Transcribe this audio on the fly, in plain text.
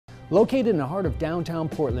Located in the heart of downtown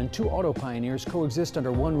Portland, two auto pioneers coexist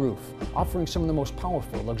under one roof, offering some of the most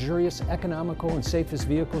powerful, luxurious, economical, and safest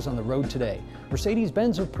vehicles on the road today.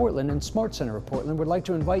 Mercedes-Benz of Portland and Smart Center of Portland would like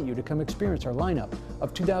to invite you to come experience our lineup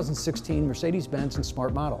of 2016 Mercedes-Benz and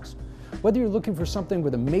Smart models. Whether you're looking for something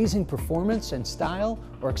with amazing performance and style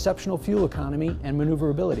or exceptional fuel economy and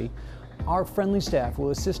maneuverability, our friendly staff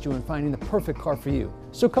will assist you in finding the perfect car for you.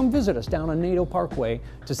 So come visit us down on Nato Parkway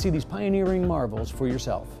to see these pioneering marvels for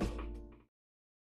yourself.